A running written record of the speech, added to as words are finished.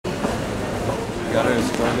Got it.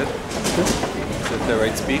 It's going good. Is it the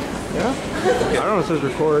right speed? Yeah. Okay. I don't know if it says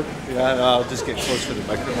record. Yeah, no, I'll just get close to the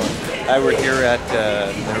microphone. We're here at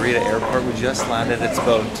Narita Airport. We just landed. It's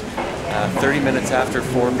about 30 minutes after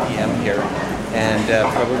 4 p.m. here,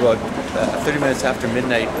 and probably about 30 minutes after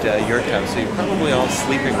midnight your time. So you're probably all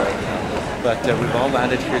sleeping right now. But we've all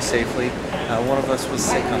landed here safely. One of us was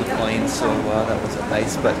sick on the plane, so that wasn't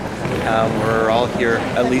nice. But we're all here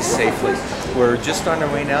at least safely. We're just on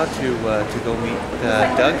our way now to go meet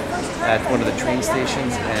Doug at one of the train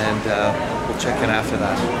stations, and we'll check in after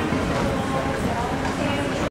that.